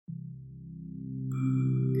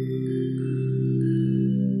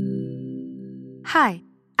Hi,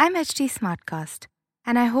 I'm HT Smartcast,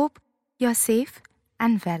 and I hope you're safe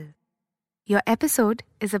and well. Your episode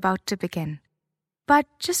is about to begin. But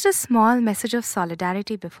just a small message of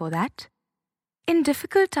solidarity before that. In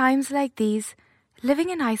difficult times like these, living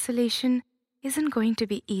in isolation isn't going to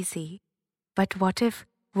be easy. But what if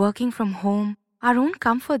working from home, our own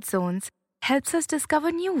comfort zones, helps us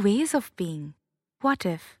discover new ways of being? What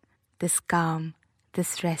if this calm,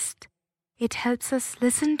 this rest, it helps us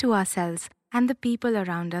listen to ourselves and the people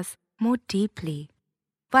around us more deeply?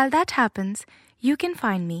 While that happens, you can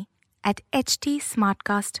find me at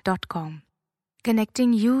htsmartcast.com,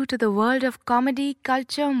 connecting you to the world of comedy,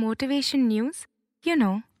 culture, motivation news,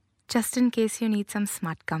 just in case you need some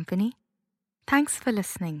smart company. Thanks for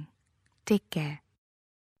listening. Take care.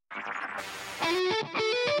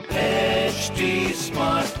 HT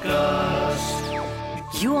Smartcast.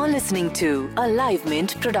 You are listening to a Live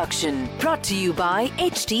Mint production brought to you by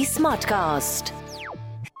HT Smartcast.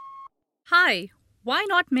 Hi, Why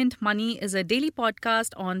Not Mint Money is a daily podcast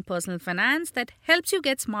on personal finance that helps you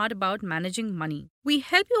get smart about managing money. We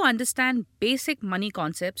help you understand basic money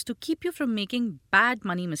concepts to keep you from making bad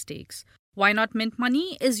money mistakes. Why Not Mint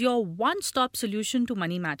Money is your one-stop solution to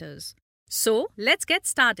money matters. So, let's get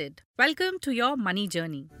started. Welcome to your money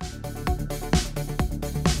journey.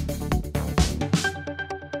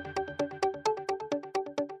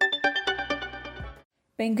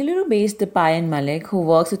 Bengaluru-based Dipayan Malik, who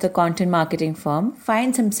works with a content marketing firm,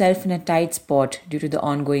 finds himself in a tight spot due to the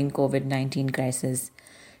ongoing COVID-19 crisis.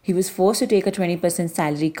 He was forced to take a 20%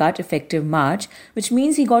 salary cut effective March, which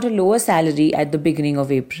means he got a lower salary at the beginning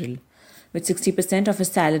of April. With 60% of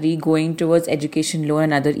his salary going towards education loan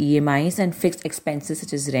and other EMIs and fixed expenses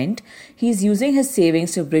such as rent, he is using his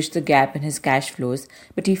savings to bridge the gap in his cash flows,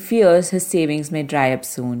 but he fears his savings may dry up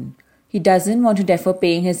soon. He doesn't want to defer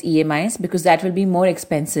paying his EMIs because that will be more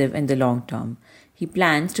expensive in the long term. He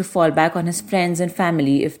plans to fall back on his friends and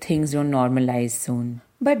family if things don't normalize soon.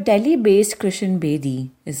 But Delhi-based Krishan Bedi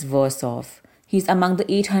is worse off. He's among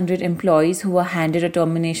the 800 employees who were handed a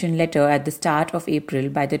termination letter at the start of April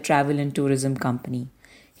by the travel and tourism company.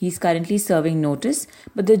 He's currently serving notice,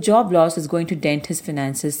 but the job loss is going to dent his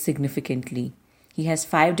finances significantly. He has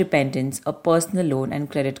 5 dependents, a personal loan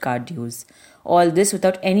and credit card dues. All this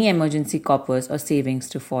without any emergency coppers or savings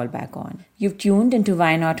to fall back on. You've tuned into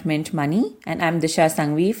Why Not Mint Money, and I'm Disha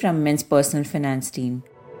Sangvi from Mint's personal finance team.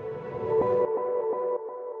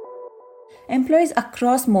 Employees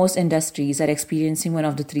across most industries are experiencing one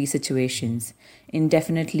of the 3 situations: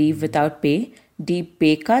 indefinite leave without pay, deep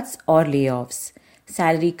pay cuts, or layoffs.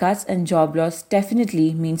 Salary cuts and job loss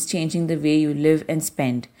definitely means changing the way you live and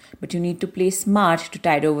spend, but you need to play smart to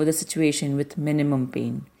tide over the situation with minimum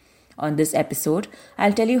pain. On this episode,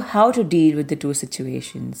 I'll tell you how to deal with the 2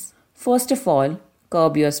 situations. First of all,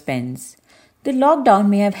 curb your spends. The lockdown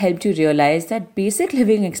may have helped you realize that basic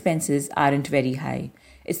living expenses aren't very high.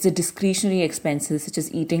 It's the discretionary expenses such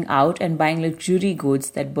as eating out and buying luxury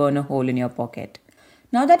goods that burn a hole in your pocket.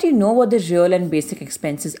 Now that you know what the real and basic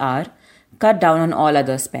expenses are, cut down on all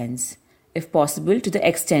other spends, if possible to the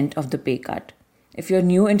extent of the pay cut. If you're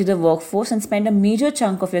new into the workforce and spend a major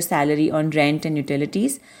chunk of your salary on rent and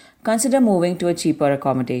utilities, consider moving to a cheaper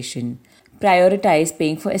accommodation. Prioritize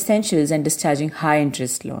paying for essentials and discharging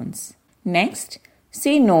high-interest loans. Next,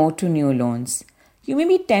 say no to new loans. You may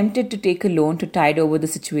be tempted to take a loan to tide over the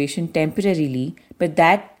situation temporarily, but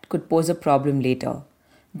that could pose a problem later.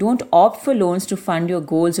 Don't opt for loans to fund your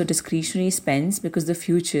goals or discretionary spends because the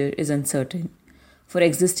future is uncertain. For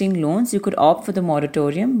existing loans, you could opt for the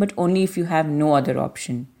moratorium, but only if you have no other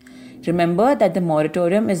option. Remember that the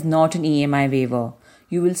moratorium is not an EMI waiver.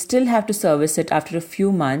 You will still have to service it after a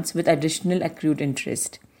few months with additional accrued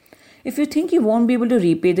interest. If you think you won't be able to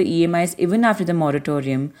repay the EMIs even after the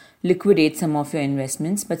moratorium, liquidate some of your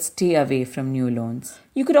investments but stay away from new loans.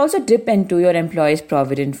 You could also dip into your employee's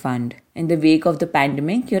provident fund. In the wake of the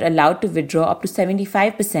pandemic, you're allowed to withdraw up to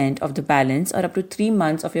 75% of the balance or up to 3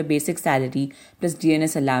 months of your basic salary plus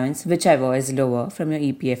DNS allowance, whichever is lower, from your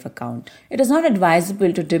EPF account. It is not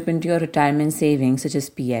advisable to dip into your retirement savings such as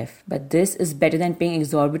PF, but this is better than paying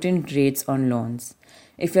exorbitant rates on loans.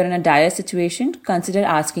 If you're in a dire situation, consider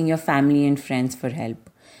asking your family and friends for help.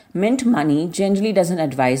 Mint Money generally doesn't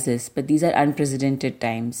advise this, but these are unprecedented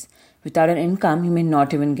times. Without an income, you may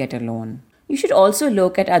not even get a loan. You should also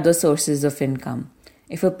look at other sources of income.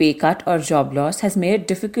 If a pay cut or job loss has made it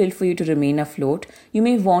difficult for you to remain afloat, you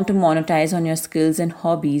may want to monetize on your skills and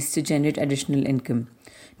hobbies to generate additional income.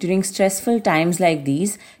 During stressful times like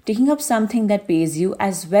these, taking up something that pays you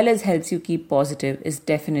as well as helps you keep positive is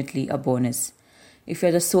definitely a bonus. If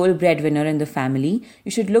you're the sole breadwinner in the family,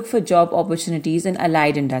 you should look for job opportunities in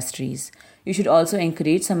allied industries. You should also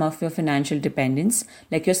encourage some of your financial dependents,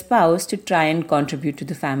 like your spouse, to try and contribute to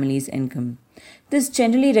the family's income. This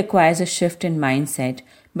generally requires a shift in mindset,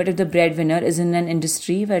 but if the breadwinner is in an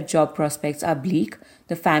industry where job prospects are bleak,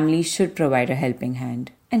 the family should provide a helping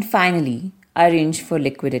hand. And finally, arrange for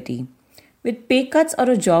liquidity. With pay cuts or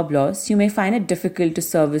a job loss, you may find it difficult to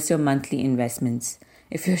service your monthly investments.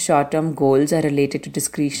 If your short-term goals are related to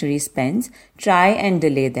discretionary spends, try and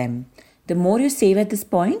delay them. The more you save at this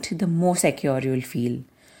point, the more secure you will feel.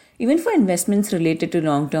 Even for investments related to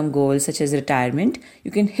long-term goals such as retirement,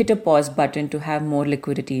 you can hit a pause button to have more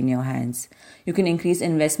liquidity in your hands. You can increase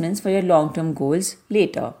investments for your long-term goals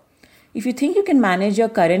later. If you think you can manage your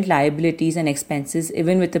current liabilities and expenses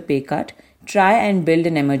even with a pay cut, try and build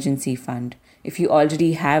an emergency fund. If you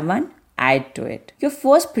already have one, add to it. Your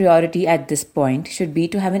first priority at this point should be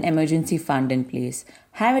to have an emergency fund in place.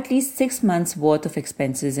 Have at least 6 months worth of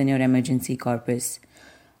expenses in your emergency corpus.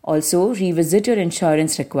 Also, revisit your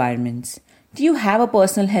insurance requirements. Do you have a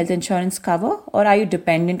personal health insurance cover, or are you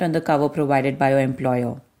dependent on the cover provided by your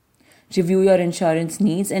employer? Review your insurance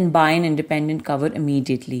needs and buy an independent cover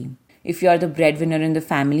immediately. If you are the breadwinner in the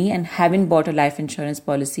family and haven't bought a life insurance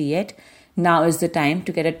policy yet, now is the time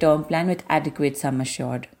to get a term plan with adequate sum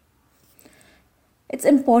assured. It's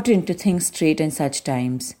important to think straight in such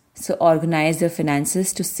times, so organize your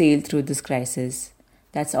finances to sail through this crisis.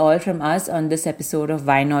 That's all from us on this episode of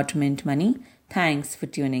Why Not Mint Money. Thanks for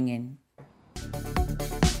tuning in.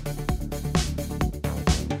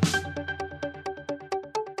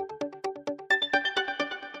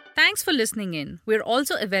 Thanks for listening in. We're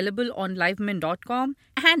also available on livemint.com,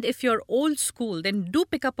 and if you're old school, then do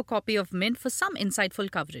pick up a copy of Mint for some insightful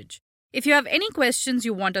coverage. If you have any questions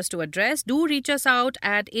you want us to address, do reach us out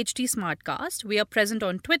at HT Smartcast. We are present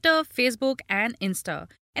on Twitter, Facebook, and Insta.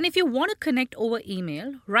 And if you want to connect over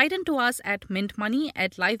email, write into us at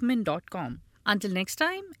mintmoney@livemint.com. Until next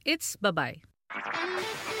time, it's bye-bye.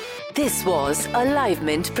 This was a Live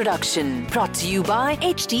Mint production brought to you by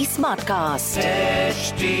HT Smartcast.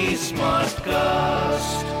 HT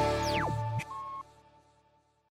Smartcast.